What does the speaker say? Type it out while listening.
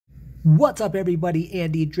What's up, everybody?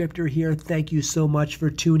 Andy Drifter here. Thank you so much for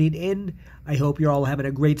tuning in. I hope you're all having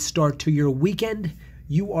a great start to your weekend.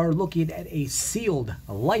 You are looking at a sealed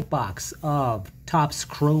Lite Box of Topps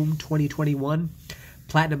Chrome 2021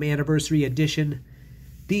 Platinum Anniversary Edition.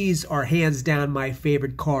 These are hands down my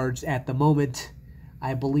favorite cards at the moment.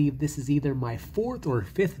 I believe this is either my fourth or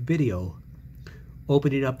fifth video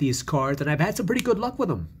opening up these cards, and I've had some pretty good luck with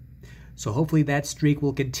them. So hopefully that streak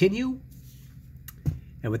will continue.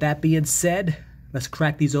 And with that being said, let's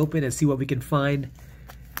crack these open and see what we can find.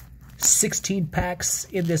 16 packs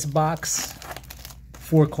in this box,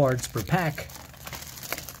 4 cards per pack.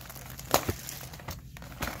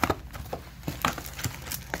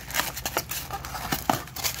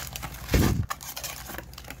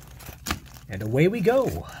 And away we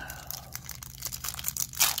go.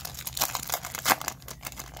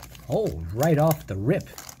 Oh, right off the rip.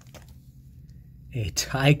 A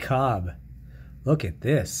Ty Cobb. Look at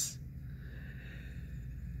this.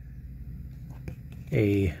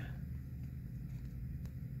 A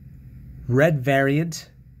red variant,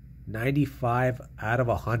 95 out of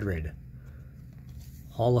 100.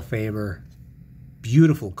 Hall of Famer.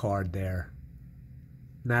 Beautiful card there.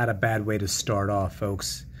 Not a bad way to start off,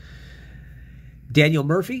 folks. Daniel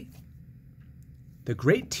Murphy. The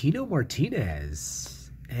great Tino Martinez.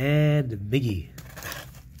 And Miggy.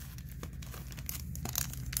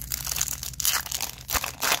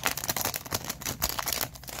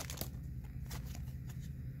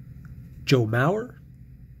 Joe Mauer.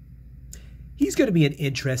 He's going to be an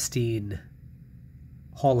interesting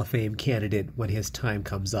Hall of Fame candidate when his time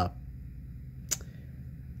comes up.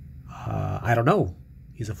 I don't know.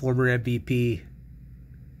 He's a former MVP.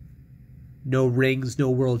 No rings, no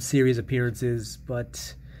World Series appearances,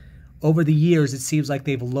 but over the years, it seems like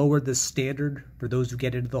they've lowered the standard for those who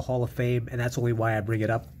get into the Hall of Fame, and that's only why I bring it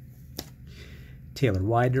up. Taylor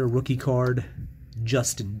Widener, rookie card.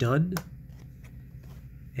 Justin Dunn.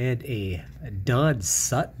 And a Don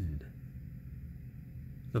Sutton.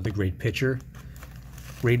 Another great pitcher.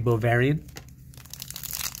 Rainbow variant.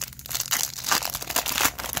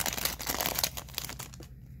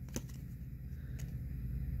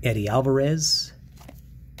 Eddie Alvarez.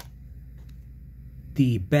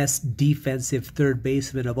 The best defensive third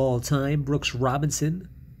baseman of all time, Brooks Robinson.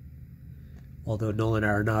 Although Nolan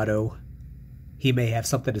Arenado, he may have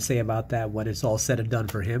something to say about that when it's all said and done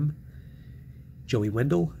for him. Joey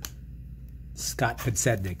Wendell, Scott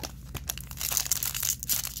Podsednik.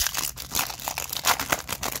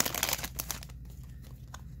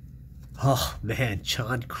 Oh, man,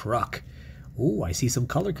 John Kruk. Oh, I see some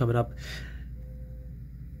color coming up.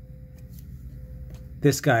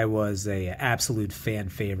 This guy was an absolute fan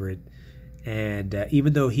favorite. And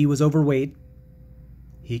even though he was overweight,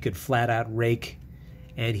 he could flat out rake.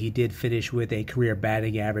 And he did finish with a career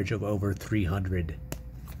batting average of over 300.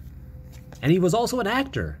 And he was also an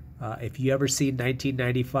actor. If you ever seen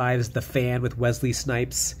 1995's The Fan with Wesley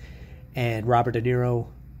Snipes and Robert De Niro,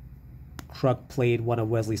 Kruk played one of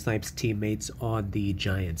Wesley Snipes' teammates on the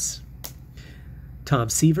Giants. Tom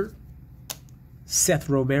Seaver, Seth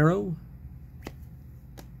Romero,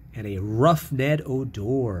 and a rough Ned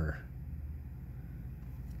Odor.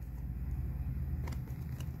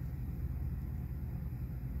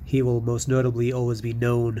 He will most notably always be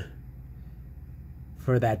known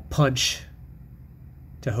for that punch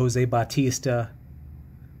to Jose Bautista,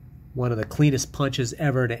 one of the cleanest punches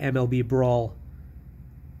ever in an MLB brawl.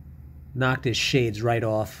 Knocked his shades right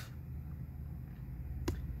off.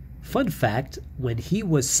 Fun fact, when he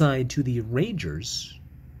was signed to the Rangers,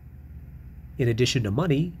 in addition to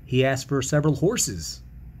money, he asked for several horses.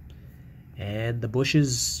 And the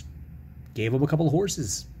Bushes gave him a couple of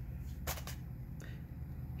horses.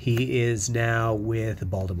 He is now with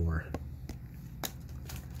Baltimore.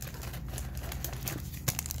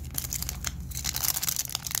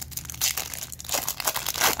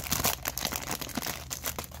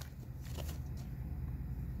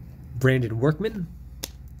 Brandon Workman,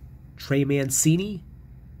 Trey Mancini.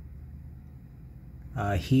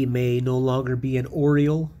 He may no longer be an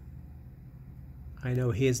Oriole. I know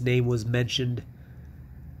his name was mentioned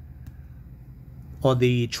on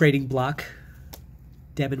the trading block.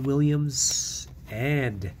 Devin Williams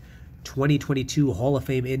and 2022 Hall of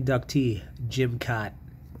Fame inductee Jim Cott.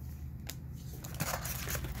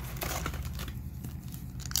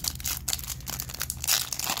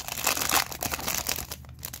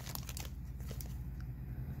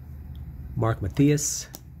 Mark Mathias,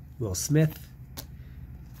 Will Smith,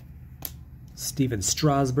 Steven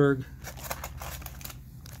Strasburg,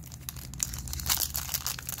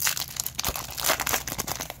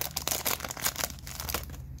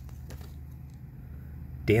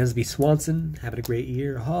 Dansby Swanson having a great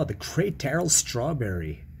year. Oh, the great Darryl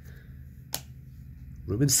Strawberry.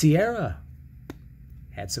 Ruben Sierra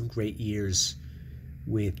had some great years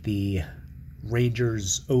with the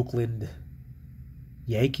Rangers, Oakland,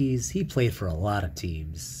 Yankees. He played for a lot of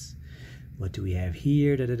teams. What do we have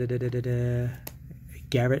here?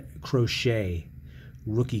 Garrett Crochet,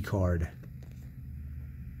 rookie card.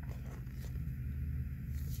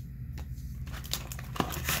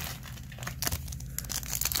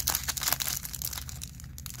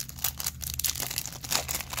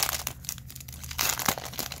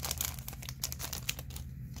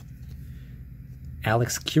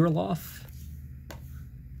 Alex Kirilloff,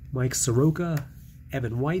 Mike Soroka,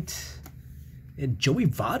 Evan White, and Joey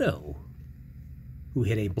Votto, who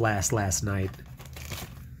hit a blast last night.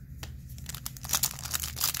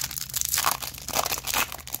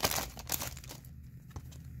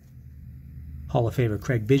 Hall of Famer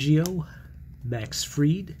Craig Biggio, Max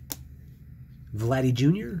Fried, Vladdy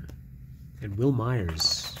Jr., and Will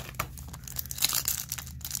Myers.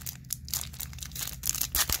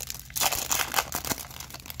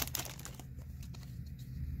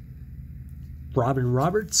 Robin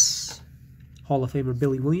Roberts, Hall of Famer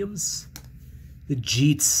Billy Williams, the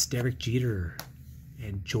Jeets, Derek Jeter,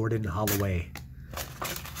 and Jordan Holloway.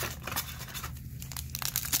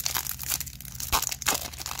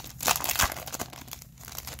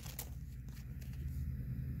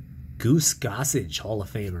 Goose Gossage, Hall of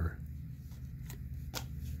Famer.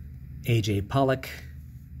 AJ Pollock,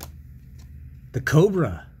 the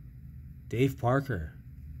Cobra, Dave Parker.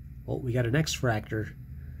 Oh, we got an X-Fractor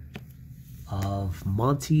of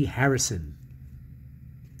Monty Harrison.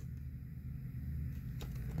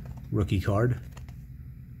 Rookie card.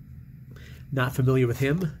 Not familiar with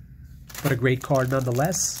him, but a great card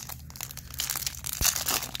nonetheless.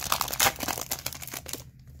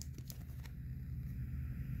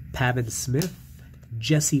 Pavin Smith,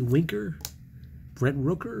 Jesse Winker, Brent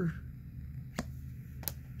Rooker,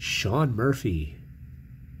 Sean Murphy.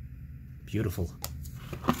 Beautiful.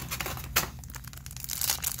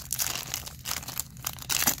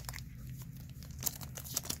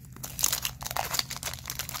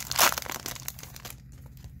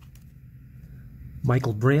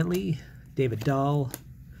 Michael Brantley, David Dahl,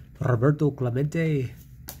 Roberto Clemente,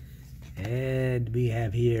 and we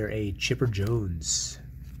have here a Chipper Jones.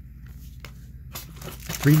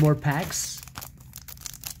 3 more packs.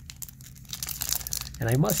 And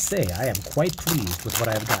I must say, I am quite pleased with what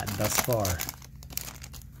I've gotten thus far.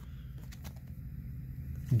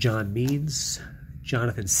 John Means,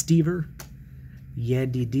 Jonathan Stever,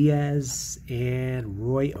 Yandy Diaz, and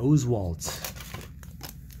Roy Oswalt.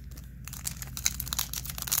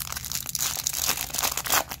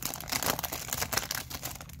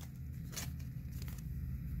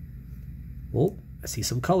 Oh, I see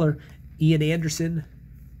some color. Ian Anderson,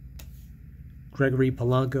 Gregory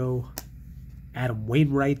Polanco, Adam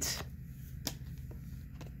Wainwright,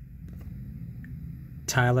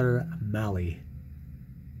 Tyler Mahle.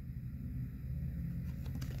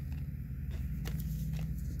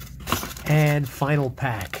 And final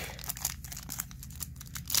pack.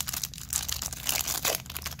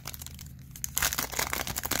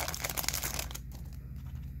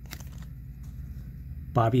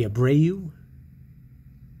 Bobby Abreu.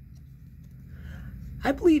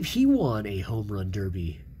 I believe he won a home run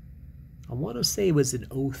derby. I want to say it was in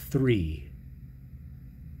 03.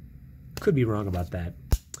 Could be wrong about that.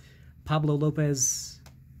 Pablo Lopez,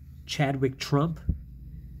 Chadwick Trump.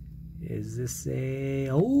 Is this a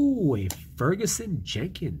Ferguson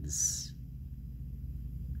Jenkins?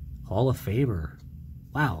 Hall of Famer.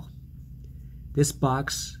 Wow. This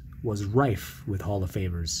box was rife with Hall of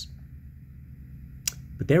Famers.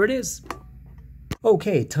 But there it is.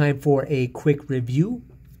 Okay, time for a quick review.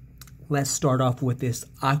 Let's start off with this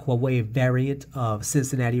Aqua Wave variant of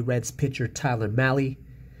Cincinnati Reds pitcher Tyler Mahle.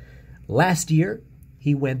 Last year,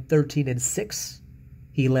 he went 13-6.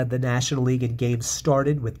 He led the National League in games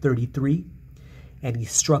started with 33, and he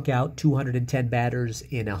struck out 210 batters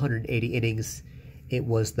in 180 innings. It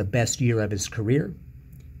was the best year of his career.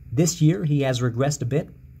 This year, he has regressed a bit.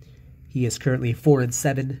 He is currently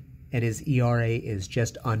 4-7, and his ERA is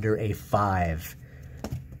just under a 5.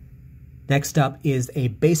 Next up is a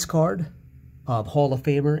base card of Hall of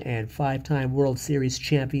Famer and 5-time World Series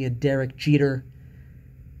champion Derek Jeter.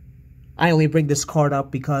 I only bring this card up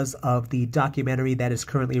because of the documentary that is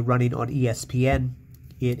currently running on ESPN.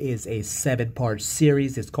 It is a 7-part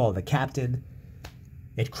series. It's called The Captain.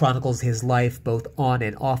 It chronicles his life both on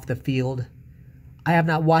and off the field. I have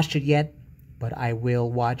not watched it yet, but I will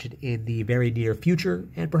watch it in the very near future,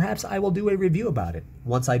 and perhaps I will do a review about it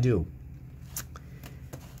once I do.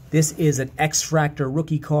 This is an X-Fractor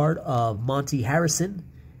rookie card of Monty Harrison.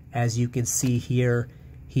 As you can see here,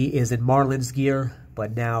 he is in Marlins gear,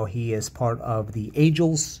 but now he is part of the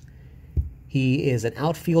Angels. He is an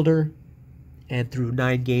outfielder, and through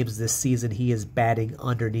 9 games this season, he is batting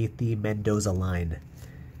underneath the Mendoza line.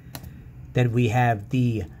 Then we have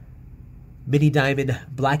the Mini Diamond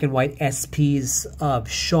Black and White SPs of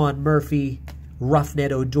Sean Murphy,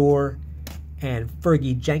 Roughneck Odor, and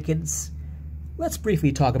Fergie Jenkins. Let's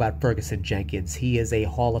briefly talk about Ferguson Jenkins. He is a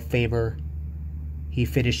Hall of Famer. He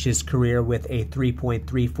finished his career with a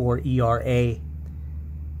 3.34 ERA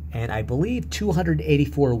and I believe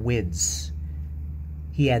 284 wins.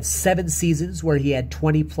 He had 7 seasons where he had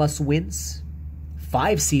 20-plus wins,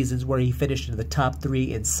 5 seasons where he finished in the top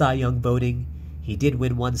 3 in Cy Young voting. He did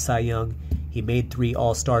win 1 Cy Young. He made 3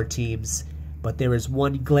 All-Star teams. But there is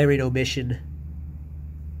one glaring omission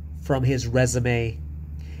from his resume.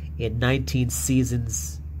 In 19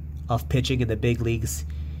 seasons of pitching in the big leagues,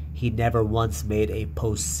 he never once made a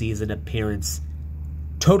postseason appearance.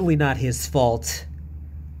 Totally not his fault.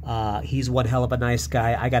 He's one hell of a nice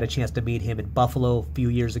guy. I got a chance to meet him in Buffalo a few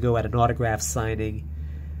years ago at an autograph signing.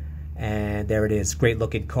 And there it is. Great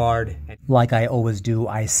looking card. Like I always do,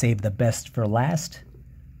 I save the best for last.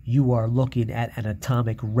 You are looking at an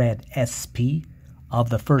Atomic Red SP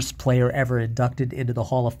of the first player ever inducted into the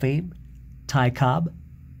Hall of Fame, Ty Cobb.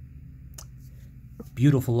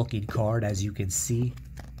 Beautiful looking card, as you can see.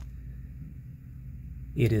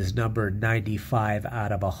 It is number 95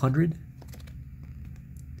 out of 100.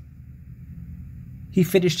 He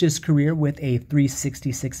finished his career with a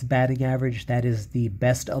 .366 batting average. That is the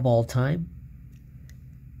best of all time.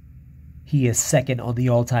 He is second on the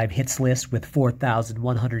all-time hits list with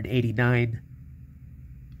 4,189.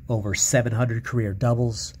 Over 700 career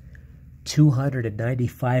doubles.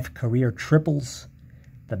 295 career triples.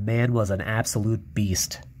 The man was an absolute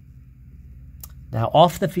beast. Now,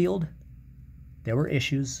 off the field, there were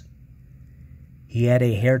issues. He had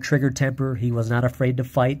a hair-trigger temper. He was not afraid to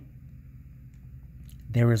fight.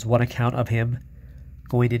 There is one account of him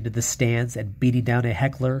going into the stands and beating down a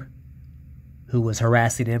heckler who was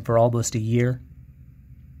harassing him for almost a year.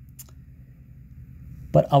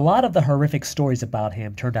 But a lot of the horrific stories about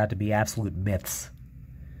him turned out to be absolute myths.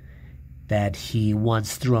 That he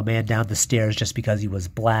once threw a man down the stairs just because he was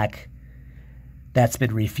black. That's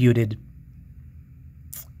been refuted.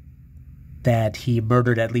 That he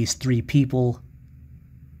murdered at least 3 people.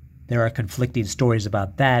 There are conflicting stories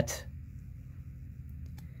about that.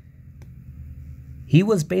 He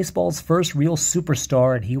was baseball's first real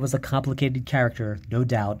superstar, and he was a complicated character, no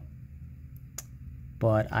doubt.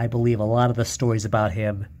 But I believe a lot of the stories about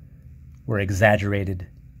him were exaggerated.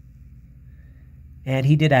 And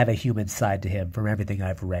he did have a human side to him from everything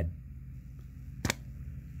I've read.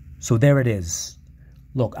 So there it is.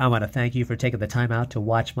 Look, I want to thank you for taking the time out to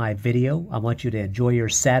watch my video. I want you to enjoy your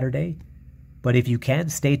Saturday. But if you can,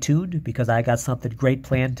 stay tuned because I got something great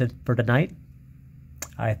planned for tonight.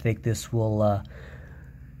 I think this will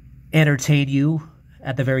entertain you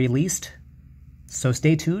at the very least. So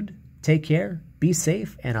stay tuned, take care, be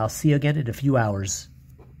safe, and I'll see you again in a few hours.